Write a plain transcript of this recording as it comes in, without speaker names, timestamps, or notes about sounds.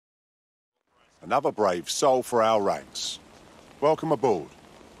Another brave soul for our ranks. Welcome aboard.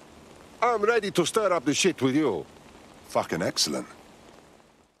 I'm ready to stir up the shit with you. Fucking excellent.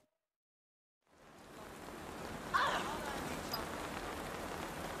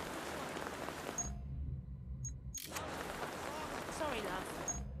 Sorry, love.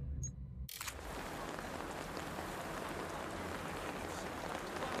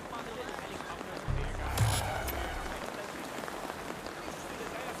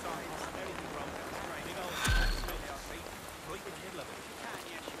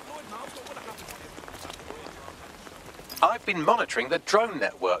 I've been monitoring the drone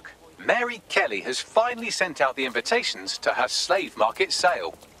network. Mary Kelley has finally sent out the invitations to her slave market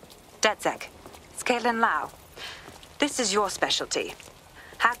sale. DedSec, it's Caitlin Lau. This is your specialty.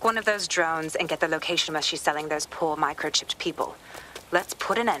 Hack one of those drones and get the location where she's selling those poor microchipped people. Let's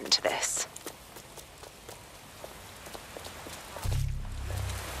put an end to this.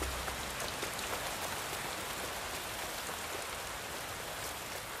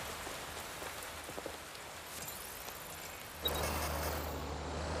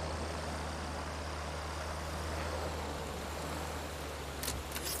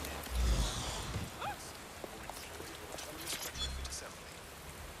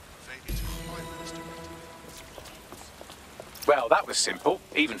 Well, that was simple,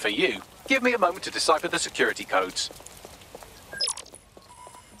 even for you. Give me a moment to decipher the security codes.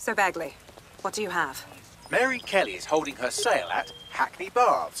 So, Bagley, what do you have? Mary Kelley is holding her sale at Hackney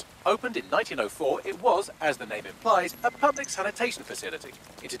Baths. Opened in 1904, it was, as the name implies, a public sanitation facility.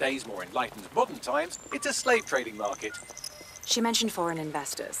 In today's more enlightened modern times, it's a slave trading market. She mentioned foreign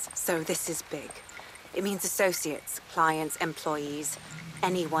investors, so this is big. It means associates, clients, employees,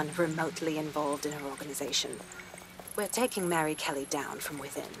 anyone remotely involved in her organization. We're taking Mary Kelley down from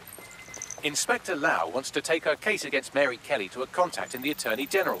within. Inspector Lau wants to take her case against Mary Kelley to a contact in the Attorney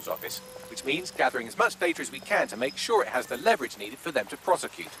General's office, which means gathering as much data as we can to make sure it has the leverage needed for them to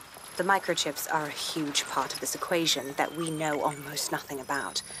prosecute. The microchips are a huge part of this equation that we know almost nothing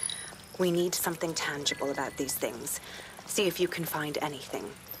about. We need something tangible about these things. See if you can find anything.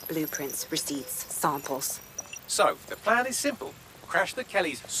 Blueprints, receipts, samples. So, the plan is simple. Crash the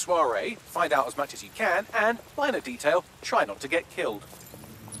Kelley's soiree, find out as much as you can, and, minor detail, try not to get killed.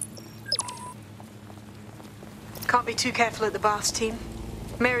 Can't be too careful at the Baths team.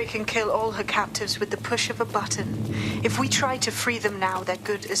 Mary can kill all her captives with the push of a button. If we try to free them now, they're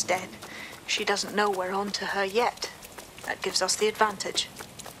good as dead. She doesn't know we're on to her yet. That gives us the advantage.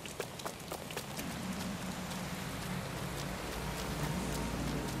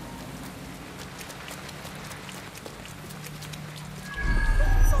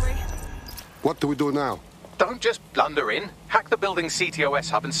 What do we do now? Don't just blunder in. Hack the building's CTOS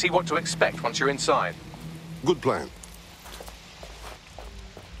hub and see what to expect once you're inside. Good plan.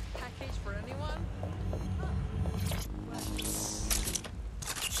 Package for anyone?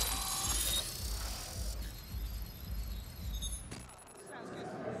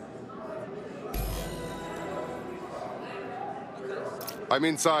 I'm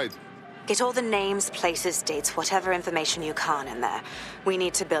inside. Get all the names, places, dates, whatever information you can in there. We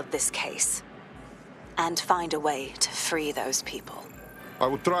need to build this case. And find a way to free those people. I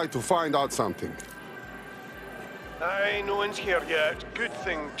will try to find out something. Aye, no one's here yet. Good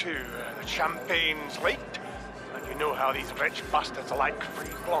thing, too. The champagne's late. And you know how these rich bastards like free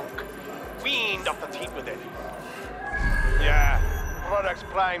blanc. We ain't up the teat with it. Yeah, products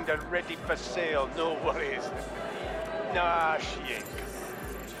primed and ready for sale, no worries. Nah, she ain't.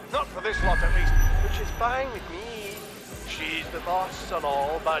 Not for this lot, at least, which is fine with me. She's the boss and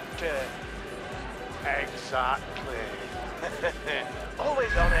all, but, exactly.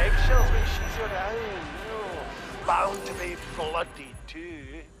 Always on eggshells when she's around, no. Bound to be bloody,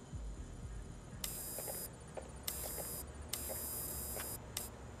 too.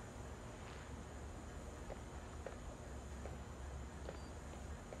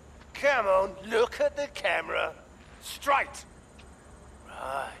 Come on, look at the camera. Straight.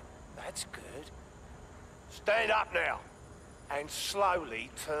 Right, that's good. Stand up now, and slowly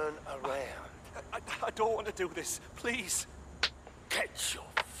turn around. I don't want to do this, please. Get your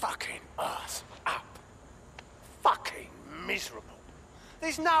fucking ass up. Fucking miserable.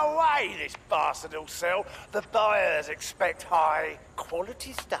 There's no way this bastard will sell. The buyers expect high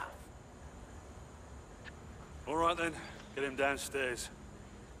quality stuff. All right then, get him downstairs.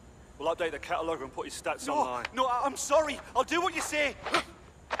 We'll update the catalogue and put his stats online. No, I'm sorry. I'll do what you say.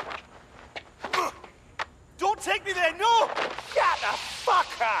 Don't take me there, no! Shut the fuck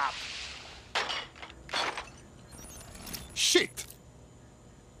up! Shit!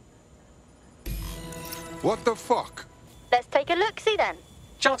 What the fuck? Let's take a look-see then.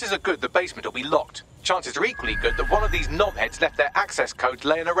 Chances are good the basement will be locked. Chances are equally good that one of these knobheads left their access codes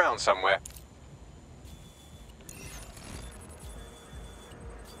laying around somewhere.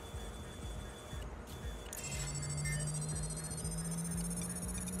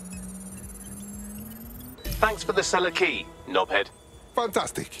 Thanks for the cellar key, knobhead.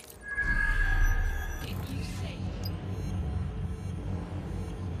 Fantastic.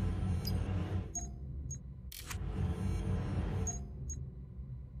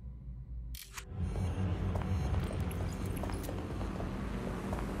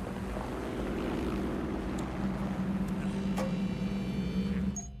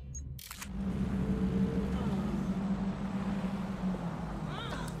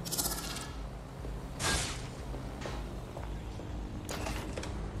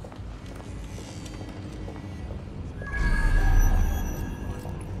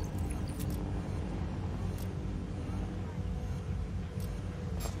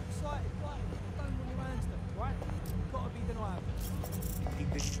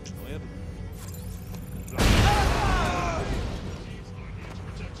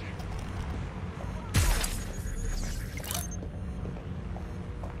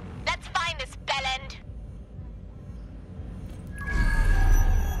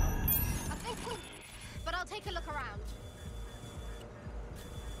 Take a look around.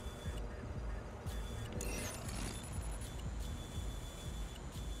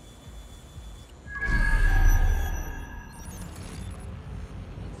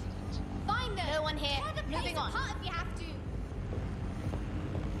 Find them. No one here. Moving on. If you have to.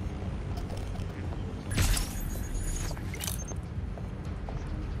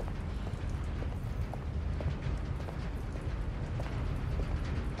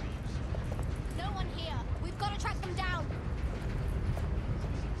 Gotta track them down.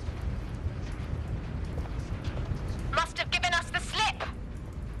 Must have given us the slip.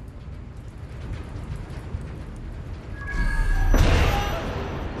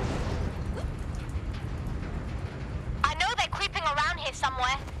 I know they're creeping around here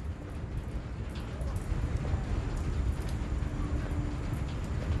somewhere.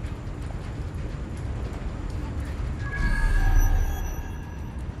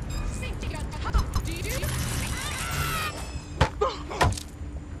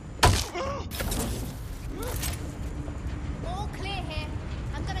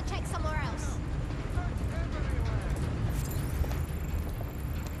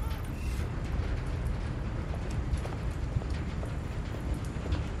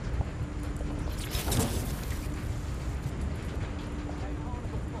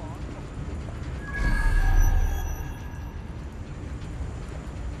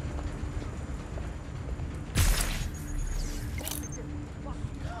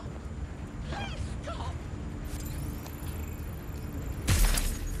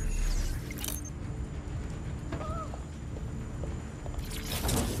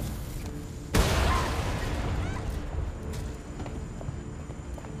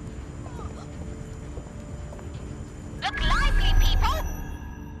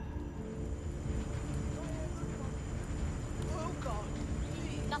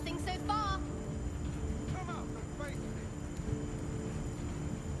 Nothing so far. Come out and face me.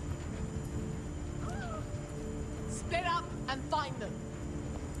 Split up and find them.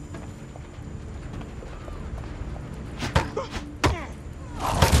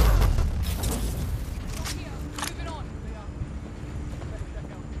 Moving on.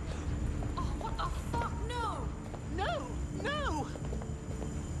 Oh, what the fuck? No! No! No!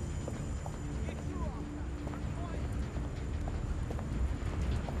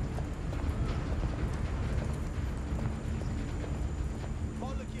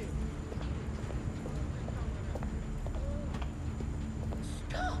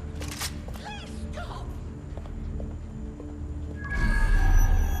 Stop! Please stop!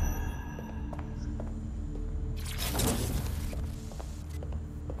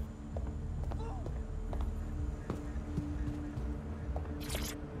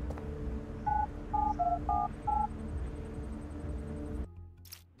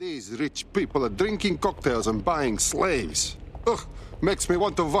 These rich people are drinking cocktails and buying slaves. Ugh, makes me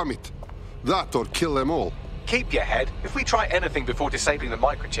want to vomit. That or kill them all. Keep your head. If we try anything before disabling the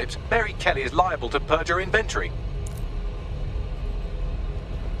microchips, Mary Kelley is liable to purge her inventory.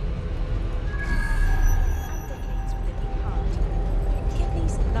 Decades with a new heart.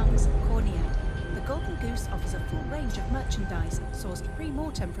 Kidneys, lungs, cornea. The Golden Goose offers a full range of merchandise sourced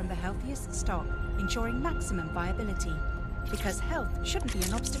pre-mortem from the healthiest stock, ensuring maximum viability. Because health shouldn't be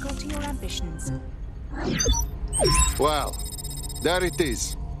an obstacle to your ambitions. Well, there it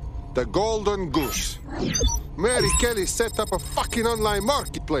is. The Golden Goose. Mary Kelley set up a fucking online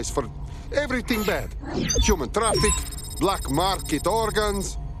marketplace for everything bad. Human traffic, black market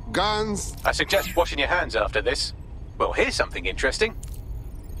organs, guns. I suggest washing your hands after this. Well, here's something interesting.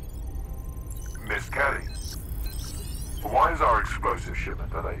 Miss Kelley, why is our explosive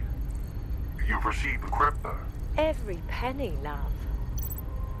shipment delayed? You've received the crypto. Every penny, love.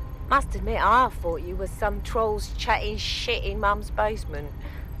 Must admit, I thought you were some trolls chatting shit in Mum's basement.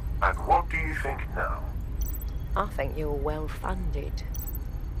 And what do you think now? I think you're well funded.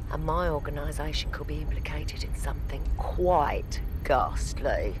 And my organisation could be implicated in something quite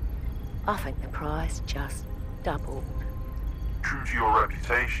ghastly. I think the price just doubled. True to your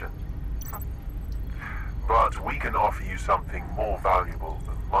reputation. But we can offer you something more valuable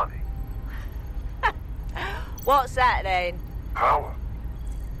than money. What's that then? Power.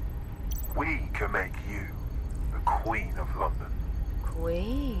 We can make you the Queen of London.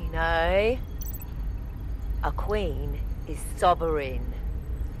 Queen, eh? A queen is sovereign,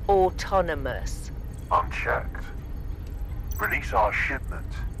 autonomous. Unchecked. Release our shipment,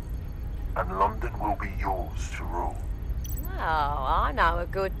 and London will be yours to rule. Oh, I know a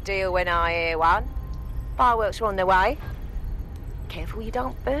good deal when I hear one. Fireworks are on their way. Careful you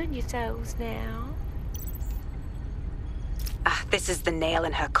don't burn yourselves now. This is the nail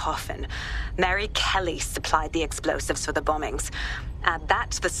in her coffin. Mary Kelley supplied the explosives for the bombings. Add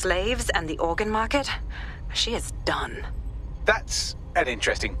that to the slaves and the organ market, she is done. That's an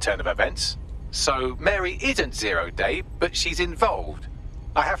interesting turn of events. So Mary isn't Zero Day, but she's involved.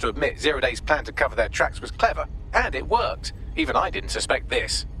 I have to admit, Zero Day's plan to cover their tracks was clever, and it worked. Even I didn't suspect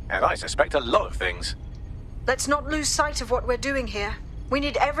this, and I suspect a lot of things. Let's not lose sight of what we're doing here. We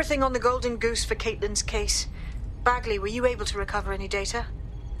need everything on the Golden Goose for Caitlin's case. Bagley, were you able to recover any data?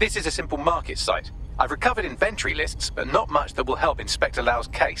 This is a simple market site. I've recovered inventory lists, but not much that will help Inspector Lau's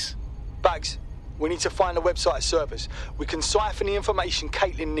case. Bags, we need to find the website servers. We can siphon the information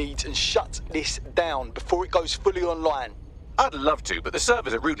Caitlin needs and shut this down before it goes fully online. I'd love to, but the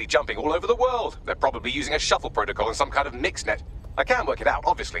servers are rudely jumping all over the world. They're probably using a shuffle protocol and some kind of mixnet. I can work it out,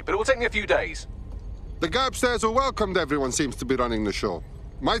 obviously, but it will take me a few days. The guy upstairs who welcomed everyone seems to be running the show.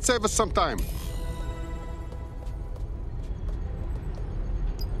 Might save us some time.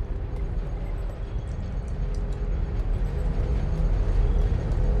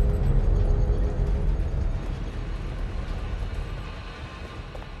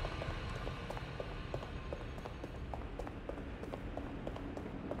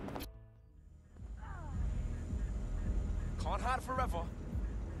 Can't hide forever.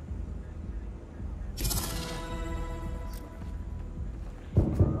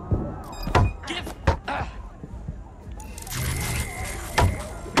 Give.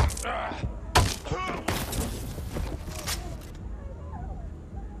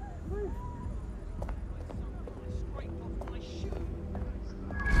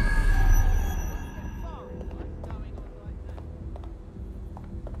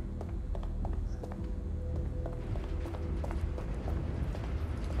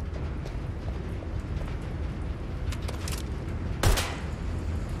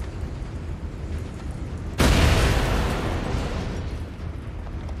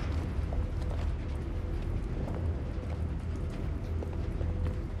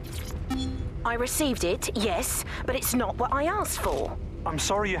 I received it, yes, but it's not what I asked for. I'm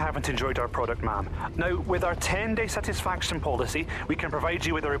sorry you haven't enjoyed our product, ma'am. Now, with our 10-day satisfaction policy, we can provide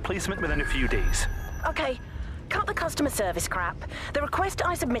you with a replacement within a few days. Okay, cut the customer service crap. The request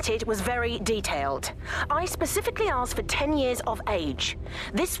I submitted was very detailed. I specifically asked for 10 years of age.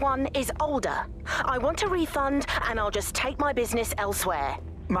 This one is older. I want a refund, and I'll just take my business elsewhere.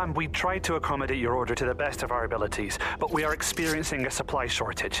 Ma'am, we tried to accommodate your order to the best of our abilities, but we are experiencing a supply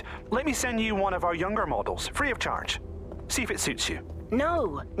shortage. Let me send you one of our younger models, free of charge. See if it suits you.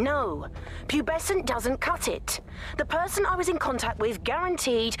 No. Pubescent doesn't cut it. The person I was in contact with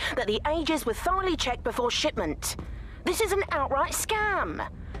guaranteed that the ages were thoroughly checked before shipment. This is an outright scam.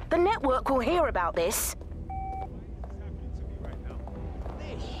 The network will hear about this.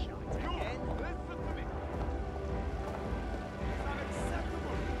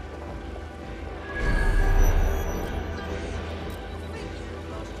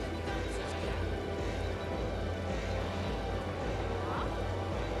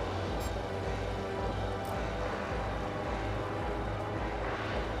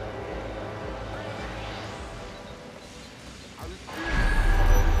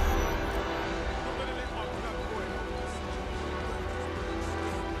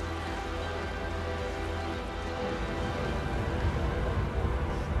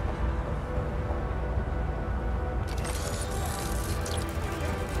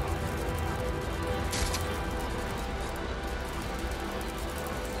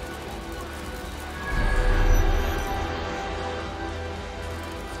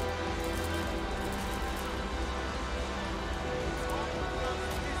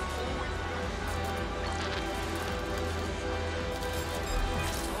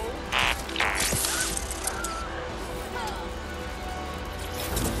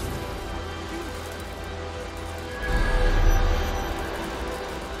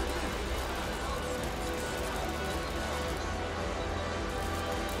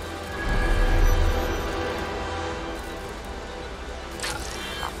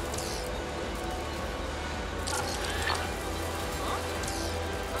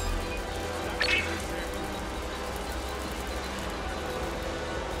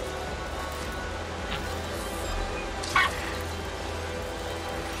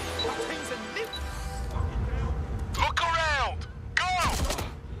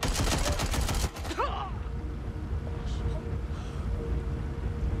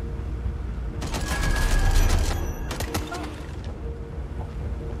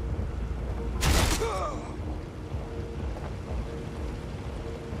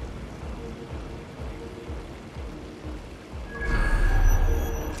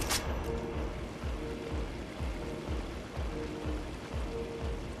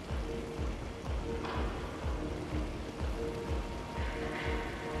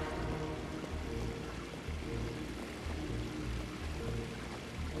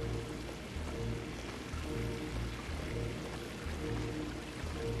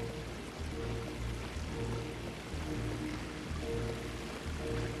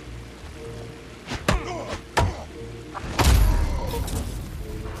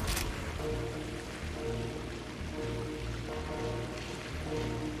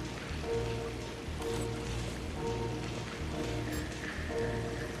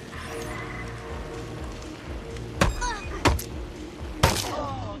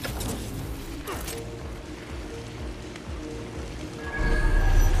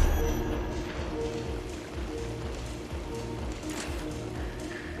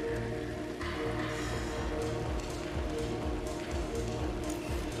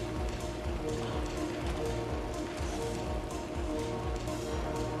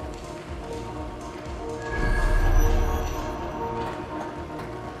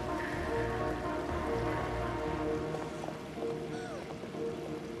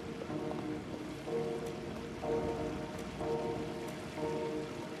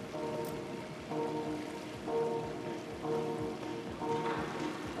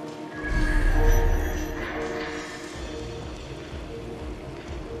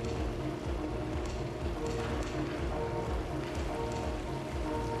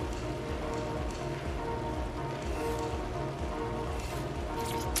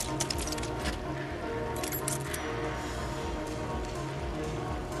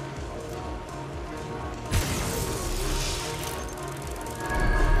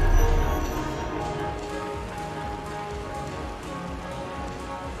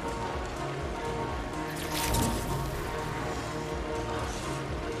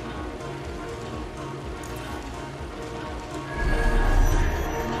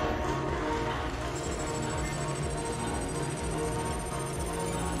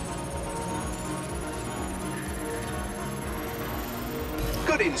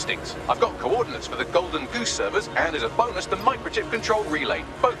 Good instincts. I've got coordinates for the Golden Goose servers, and as a bonus, the microchip control relay.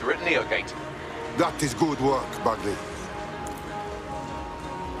 Both are at Neogate. That is good work, Bagley.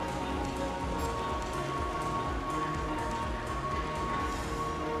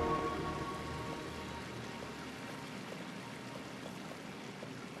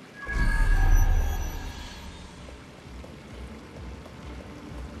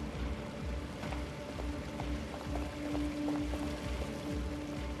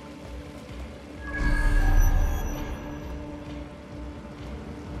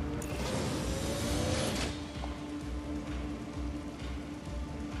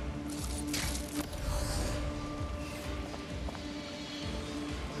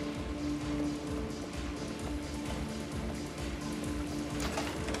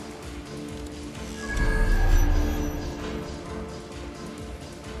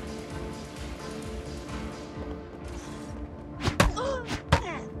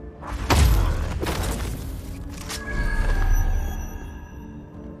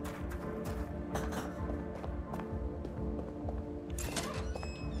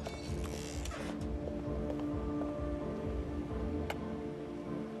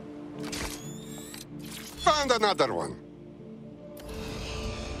 Found another one.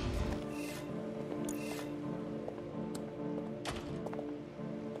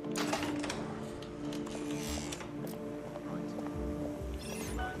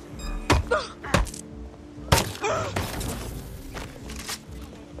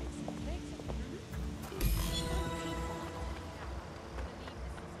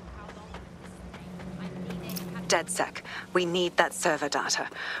 DedSec, we need that server data.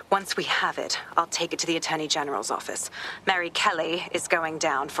 Once we have it, I'll take it to the Attorney General's office. Mary Kelley is going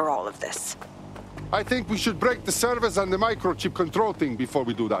down for all of this. I think we should break the servers and the microchip control thing before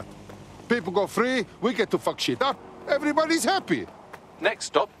we do that. People go free, we get to fuck shit up. Everybody's happy. Next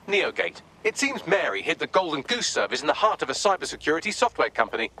stop, Neogate. It seems Mary hid the Golden Goose servers in the heart of a cybersecurity software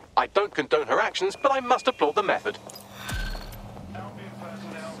company. I don't condone her actions, but I must applaud the method.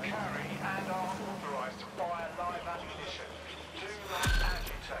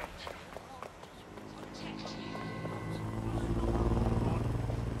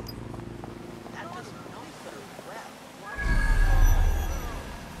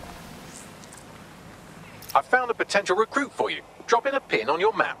 I've found a potential recruit for you. Drop in a pin on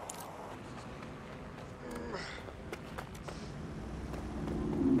your map.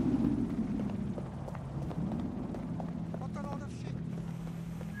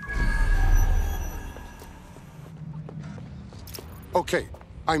 Okay,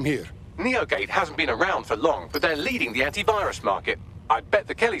 I'm here. Neogate hasn't been around for long, but they're leading the antivirus market. I bet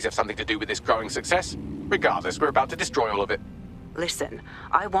the Kelleys have something to do with this growing success. Regardless, we're about to destroy all of it. Listen,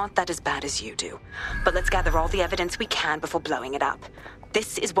 I want that as bad as you do. But let's gather all the evidence we can before blowing it up.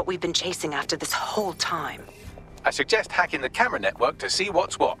 This is what we've been chasing after this whole time. I suggest hacking the camera network to see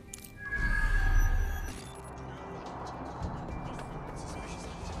what's what.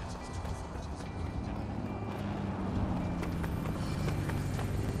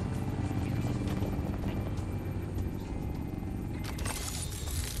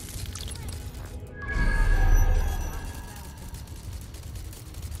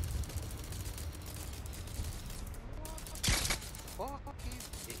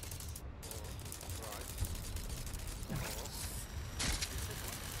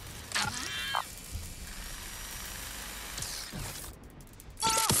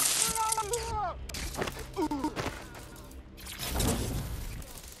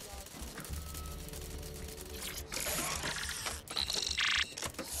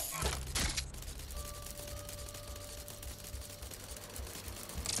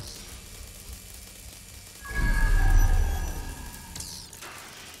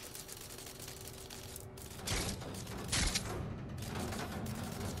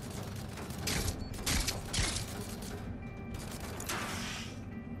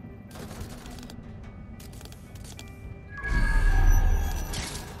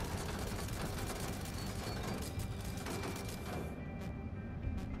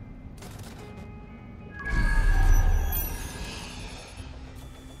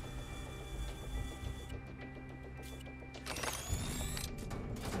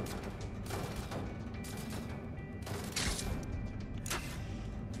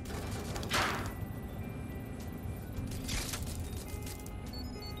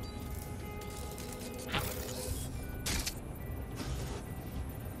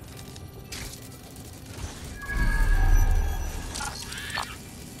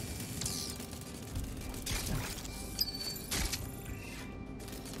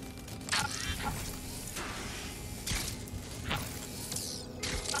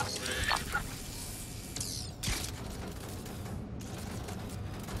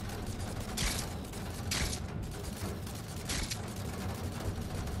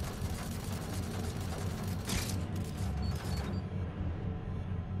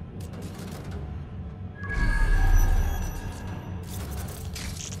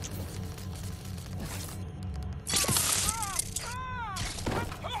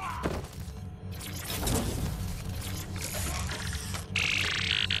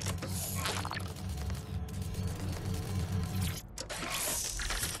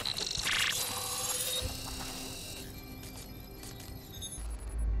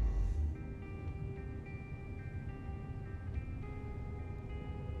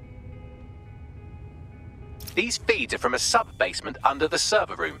 These feeds are from a sub-basement under the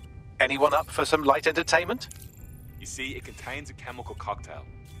server room. Anyone up for some light entertainment? You see, it contains a chemical cocktail.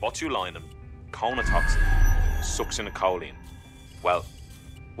 Botulinum, conotoxin, succinylcholine. Well,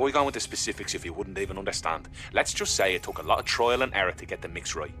 why go into specifics if you wouldn't even understand? Let's just say it took a lot of trial and error to get the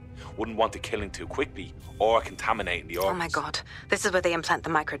mix right. Wouldn't want it killing too quickly or contaminating the organs. Oh my god. This is where they implant the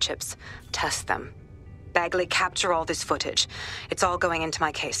microchips. Test them. Bagley, capture all this footage. It's all going into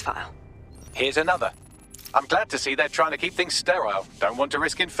my case file. Here's another. I'm glad to see they're trying to keep things sterile. Don't want to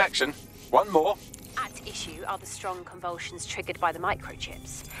risk infection. One more. At issue are the strong convulsions triggered by the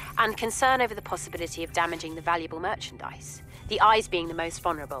microchips, and concern over the possibility of damaging the valuable merchandise, the eyes being the most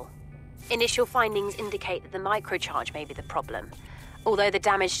vulnerable. Initial findings indicate that the microcharge may be the problem. Although the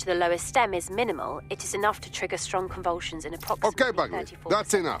damage to the lower stem is minimal, it is enough to trigger strong convulsions in approximately Okay, Bagley, 34%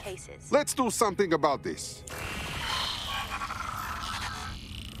 that's enough. of cases. Let's do something about this.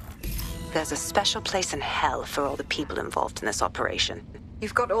 There's a special place in hell for all the people involved in this operation.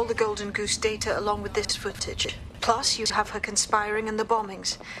 You've got all the Golden Goose data along with this footage. Plus, you have her conspiring and the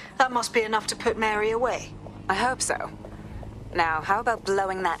bombings. That must be enough to put Mary away. I hope so. Now, how about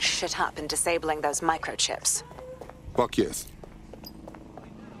blowing that shit up and disabling those microchips? Fuck yes.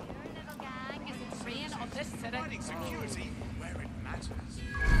 Providing security where it matters.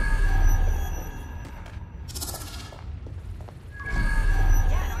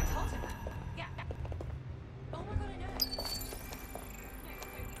 Yeah, no, I told him that. Yeah. Oh my god, I know.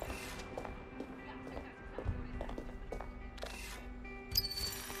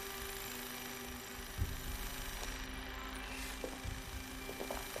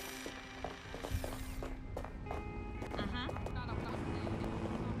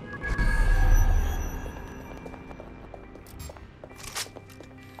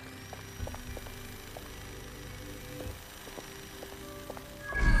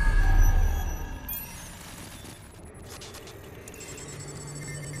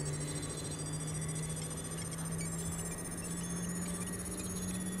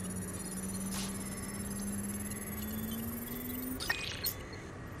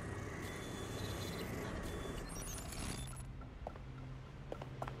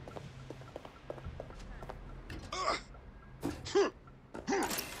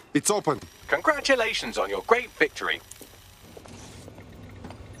 It's open. Congratulations on your great victory.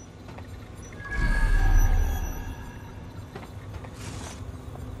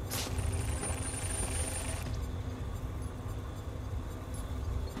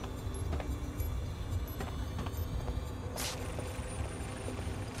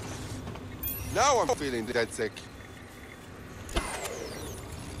 Now I'm feeling dead sick.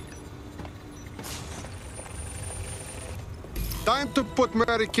 Time to put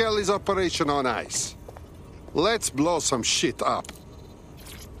Mary Kelley's operation on ice. Let's blow some shit up.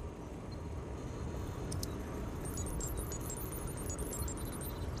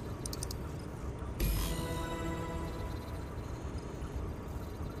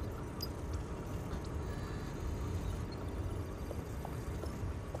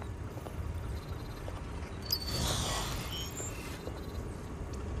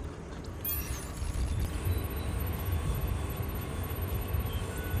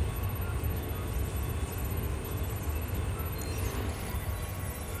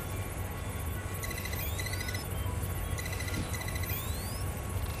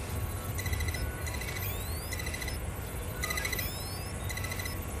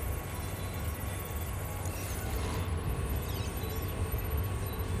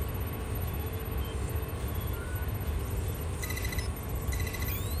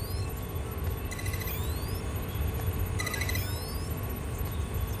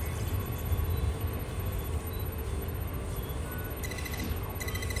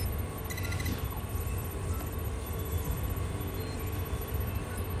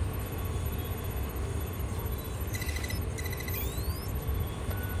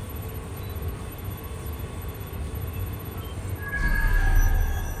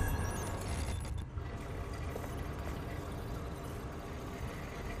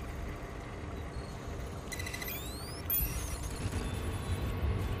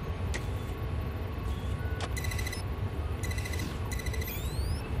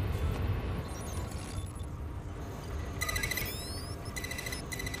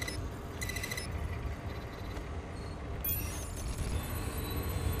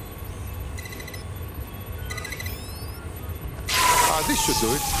 This should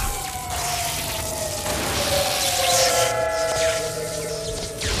do it.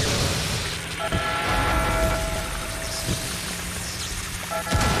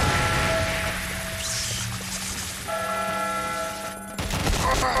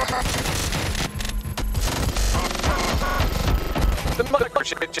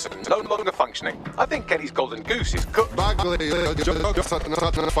 Microchips are no longer functioning. I think Kelley's golden goose is cooked. Just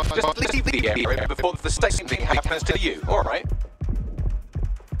leave the area before the same thing happens to you, alright?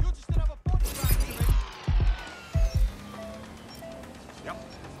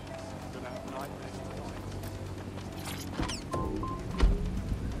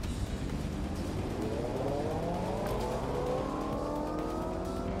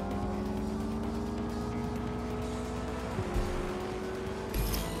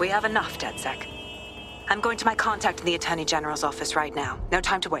 We have enough, DedSec. I'm going to my contact in the Attorney General's office right now. No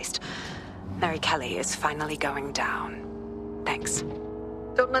time to waste. Mary Kelley is finally going down. Thanks.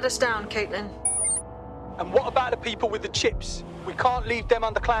 Don't let us down, Caitlin. And what about the people with the chips? We can't leave them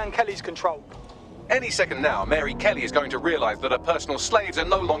under Clan Kelley's control. Any second now, Mary Kelley is going to realize that her personal slaves are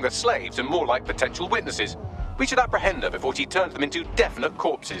no longer slaves and more like potential witnesses. We should apprehend her before she turns them into definite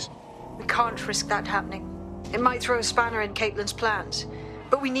corpses. We can't risk that happening. It might throw a spanner in Caitlin's plans.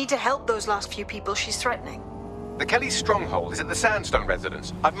 But we need to help those last few people she's threatening. The Kelley stronghold is at the Sandstone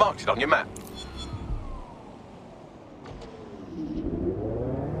residence. I've marked it on your map.